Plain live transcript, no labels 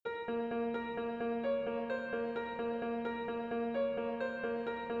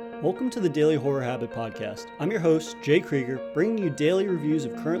Welcome to the Daily Horror Habit Podcast. I'm your host, Jay Krieger, bringing you daily reviews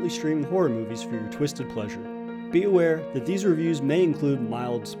of currently streaming horror movies for your twisted pleasure. Be aware that these reviews may include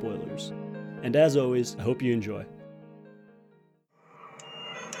mild spoilers. And as always, I hope you enjoy.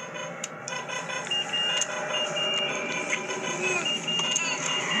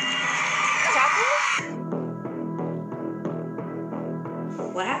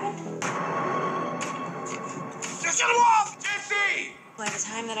 What happened? Just shut him off! Jesse! By the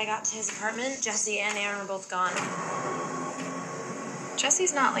time that I got to his apartment, Jesse and Aaron were both gone.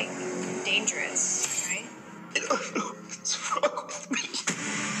 Jesse's not, dangerous, right? I don't know what's wrong with me.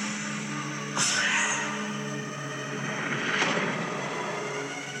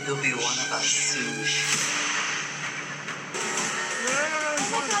 He'll be one of us soon.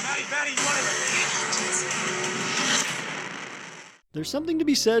 Maddie, you want to... There's something to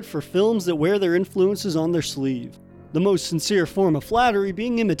be said for films that wear their influences on their sleeve. The most sincere form of flattery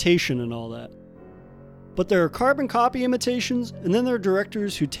being imitation and all that. But there are carbon copy imitations, and then there are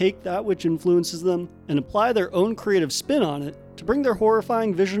directors who take that which influences them and apply their own creative spin on it to bring their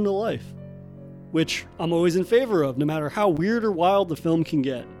horrifying vision to life. Which I'm always in favor of, no matter how weird or wild the film can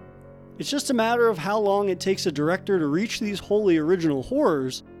get. It's just a matter of how long it takes a director to reach these wholly original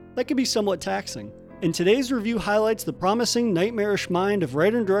horrors that can be somewhat taxing. And today's review highlights the promising nightmarish mind of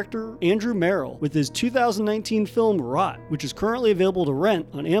writer and director Andrew Merrill with his 2019 film Rot, which is currently available to rent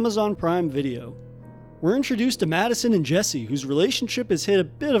on Amazon Prime Video. We're introduced to Madison and Jesse, whose relationship has hit a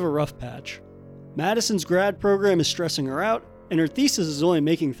bit of a rough patch. Madison's grad program is stressing her out, and her thesis is only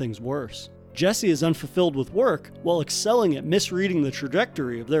making things worse. Jesse is unfulfilled with work while excelling at misreading the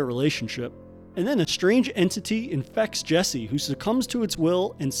trajectory of their relationship. And then a strange entity infects Jesse, who succumbs to its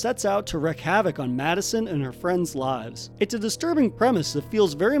will and sets out to wreak havoc on Madison and her friends' lives. It's a disturbing premise that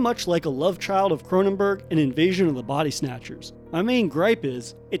feels very much like a love child of Cronenberg and Invasion of the Body Snatchers. My main gripe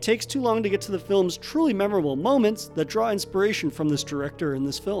is, it takes too long to get to the film's truly memorable moments that draw inspiration from this director in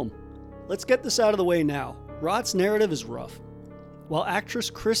this film. Let's get this out of the way now. Rot's narrative is rough. While actress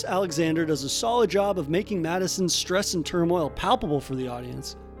Chris Alexander does a solid job of making Madison's stress and turmoil palpable for the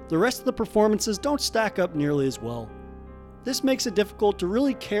audience, the rest of the performances don't stack up nearly as well. This makes it difficult to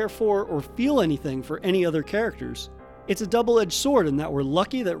really care for or feel anything for any other characters. It's a double-edged sword in that we're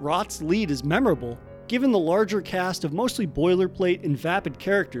lucky that Rot's lead is memorable, given the larger cast of mostly boilerplate and vapid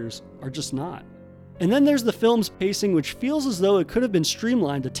characters are just not. And then there's the film's pacing, which feels as though it could have been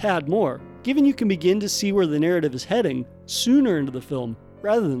streamlined a tad more, given you can begin to see where the narrative is heading sooner into the film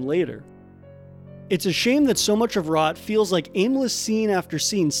rather than later. It's a shame that so much of Rot feels like aimless scene after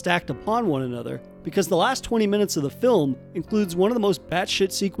scene stacked upon one another, because the last 20 minutes of the film includes one of the most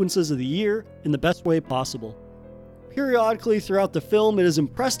batshit sequences of the year in the best way possible. Periodically throughout the film, it is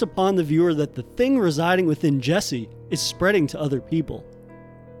impressed upon the viewer that the thing residing within Jesse is spreading to other people.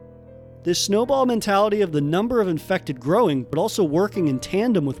 This snowball mentality of the number of infected growing, but also working in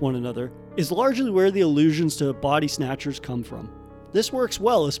tandem with one another, is largely where the allusions to body snatchers come from. This works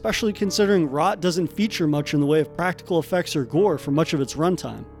well, especially considering Rot doesn't feature much in the way of practical effects or gore for much of its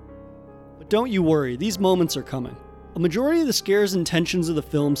runtime. But don't you worry, these moments are coming. A majority of the scares and tensions of the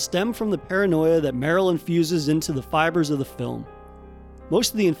film stem from the paranoia that Merrill infuses into the fibers of the film.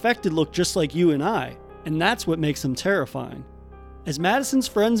 Most of the infected look just like you and I, and that's what makes them terrifying. As Madison's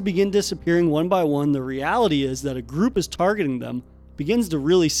friends begin disappearing one by one, the reality is that a group is targeting them begins to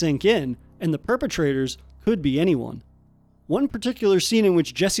really sink in, and the perpetrators could be anyone. One particular scene in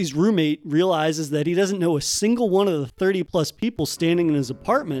which Jesse's roommate realizes that he doesn't know a single one of the 30 plus people standing in his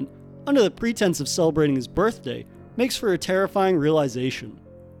apartment under the pretense of celebrating his birthday makes for a terrifying realization.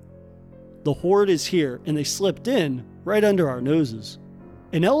 The horde is here, and they slipped in right under our noses.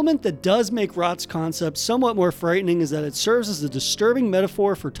 An element that does make Rot's concept somewhat more frightening is that it serves as a disturbing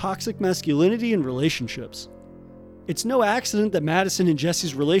metaphor for toxic masculinity in relationships. It's no accident that Madison and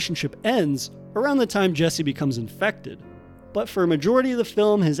Jesse's relationship ends around the time Jesse becomes infected. But for a majority of the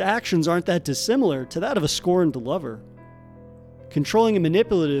film, his actions aren't that dissimilar to that of a scorned lover. Controlling and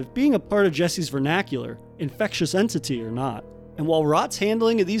manipulative being a part of Jesse's vernacular, infectious entity or not. And while Rot's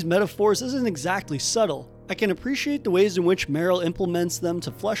handling of these metaphors isn't exactly subtle, I can appreciate the ways in which Merrill implements them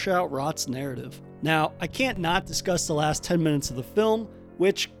to flesh out Rot's narrative. Now, I can't not discuss the last 10 minutes of the film,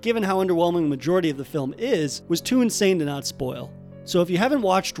 which, given how underwhelming the majority of the film is, was too insane to not spoil. So if you haven't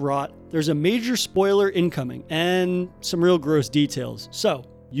watched Rot, there's a major spoiler incoming, and some real gross details, so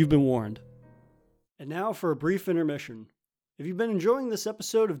you've been warned. And now for a brief intermission. If you've been enjoying this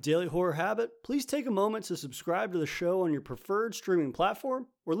episode of Daily Horror Habit, please take a moment to subscribe to the show on your preferred streaming platform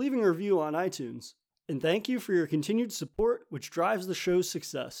or leaving a review on iTunes. And thank you for your continued support, which drives the show's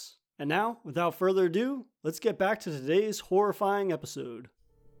success. And now, without further ado, let's get back to today's horrifying episode.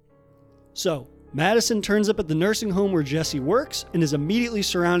 So, Madison turns up at the nursing home where Jesse works and is immediately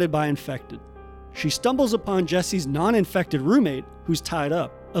surrounded by infected. She stumbles upon Jesse's non-infected roommate, who's tied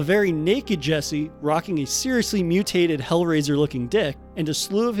up, a very naked Jesse rocking a seriously mutated Hellraiser-looking dick, and a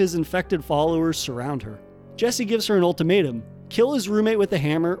slew of his infected followers surround her. Jesse gives her an ultimatum: kill his roommate with a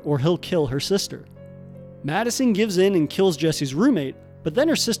hammer or he'll kill her sister. Madison gives in and kills Jesse's roommate, but then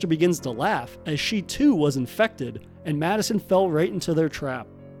her sister begins to laugh as she too was infected, and Madison fell right into their trap.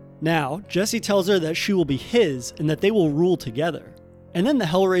 Now, Jesse tells her that she will be his and that they will rule together. And then the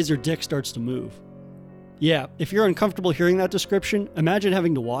Hellraiser dick starts to move. Yeah, if you're uncomfortable hearing that description, imagine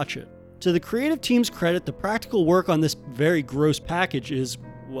having to watch it. To the creative team's credit, the practical work on this very gross package is,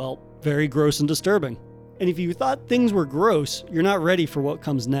 well, very gross and disturbing. And if you thought things were gross, you're not ready for what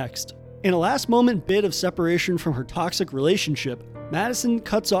comes next. In a last moment bit of separation from her toxic relationship, Madison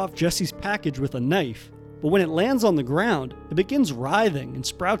cuts off Jesse's package with a knife. But when it lands on the ground, it begins writhing and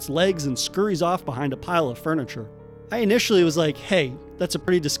sprouts legs and scurries off behind a pile of furniture. I initially was like, hey, that's a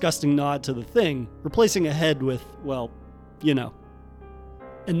pretty disgusting nod to The Thing, replacing a head with, well, you know.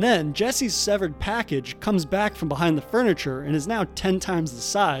 And then Jesse's severed package comes back from behind the furniture and is now 10 times the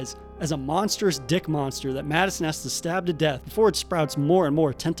size as a monstrous dick monster that Madison has to stab to death before it sprouts more and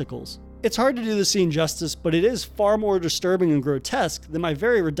more tentacles. It's hard to do the scene justice, but it is far more disturbing and grotesque than my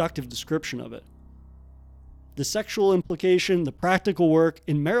very reductive description of it. The sexual implication, the practical work,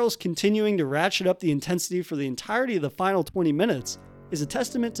 and Merrill's continuing to ratchet up the intensity for the entirety of the final 20 minutes is a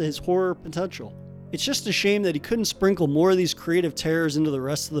testament to his horror potential. It's just a shame that he couldn't sprinkle more of these creative terrors into the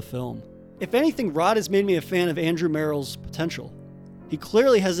rest of the film. If anything, Rod has made me a fan of Andrew Merrill's potential. He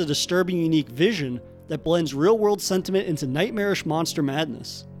clearly has a disturbing, unique vision that blends real-world sentiment into nightmarish monster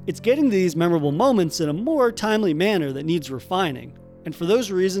madness. It's getting to these memorable moments in a more timely manner that needs refining, and for those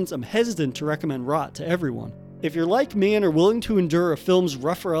reasons, I'm hesitant to recommend Rot to everyone. If you're like me and are willing to endure a film's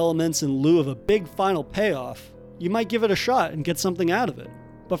rougher elements in lieu of a big final payoff, you might give it a shot and get something out of it.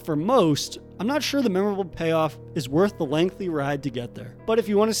 But for most, I'm not sure the memorable payoff is worth the lengthy ride to get there. But if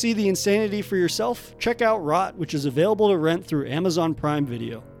you want to see the insanity for yourself, check out Rot, which is available to rent through Amazon Prime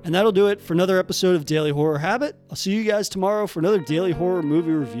Video. And that'll do it for another episode of Daily Horror Habit. I'll see you guys tomorrow for another Daily Horror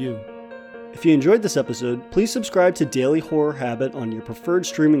movie review. If you enjoyed this episode, please subscribe to Daily Horror Habit on your preferred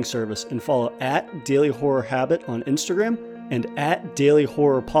streaming service and follow @Daily Horror Habit on Instagram and @Daily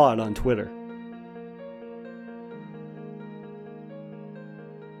Horror Pod on Twitter.